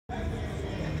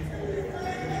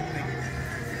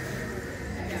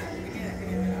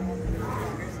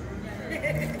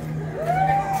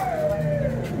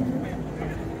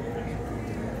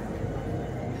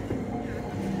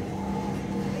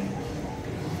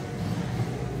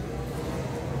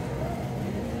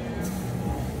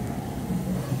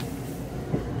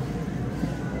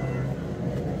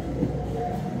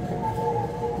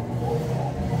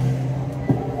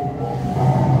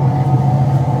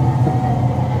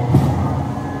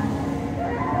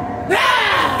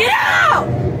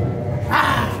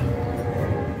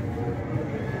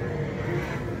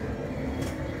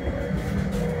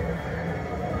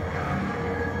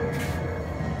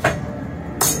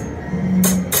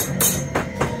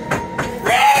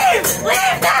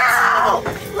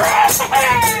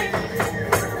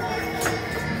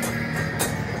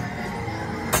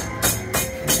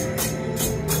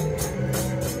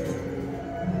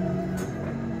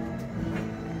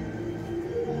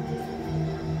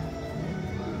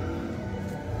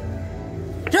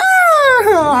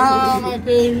not my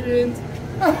patient.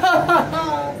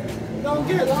 Don't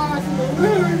get lost in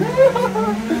the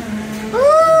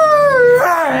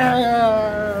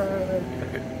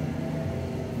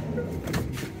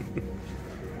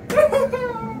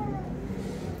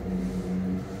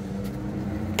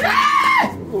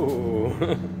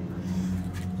Ooh.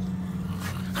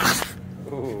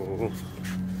 Ooh.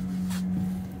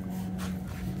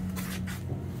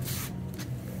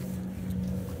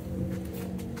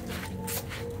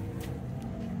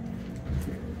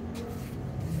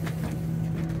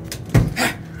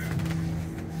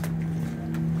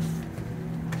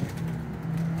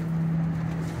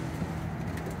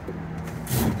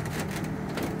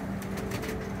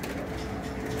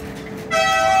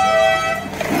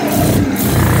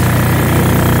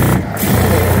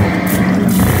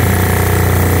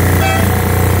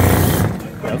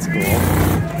 That's cool.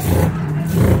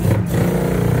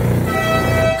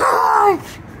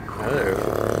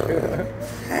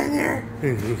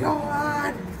 Heather, go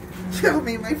on. Show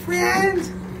me my friend.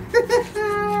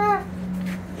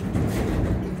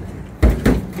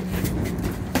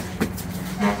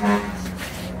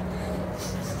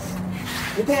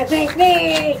 You can't take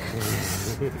me.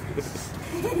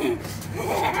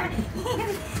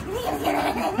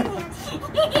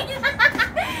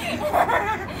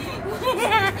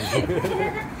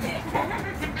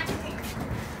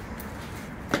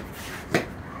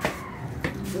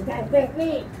 You can't take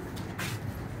me.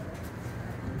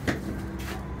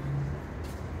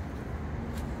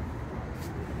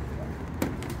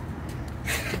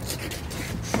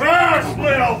 Ah,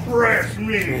 smell fresh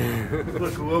meat.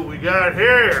 Look at what we got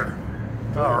here.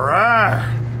 All right.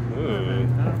 I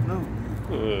don't know.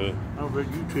 I don't think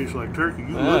you taste like turkey.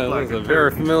 You look like that's a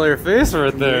very turkey. familiar face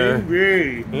right there.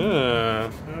 Maybe. Yeah.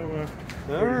 You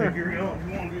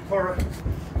want to be part of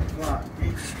what?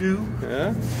 Beef stew?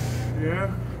 Yeah?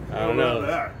 Yeah. I don't know.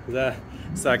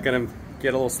 Is that gonna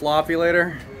get a little sloppy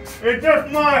later? It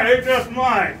just might. It just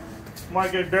might.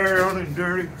 Might get dirty on it,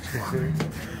 dirty.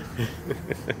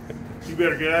 You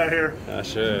better get out of here. I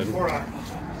should. All right.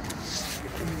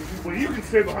 Well, you can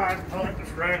stay behind and hunt the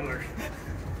stragglers.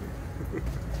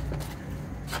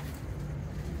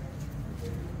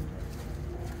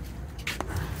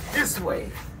 This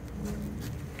way.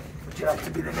 Would you like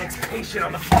to be the next patient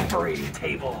on the operating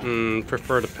table?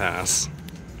 Prefer to pass.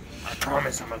 I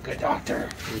promise I'm a good doctor.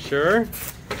 You sure?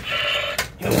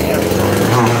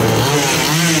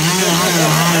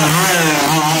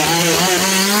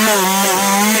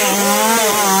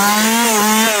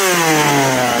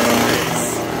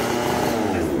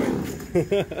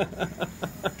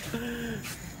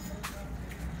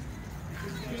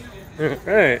 All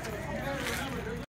right.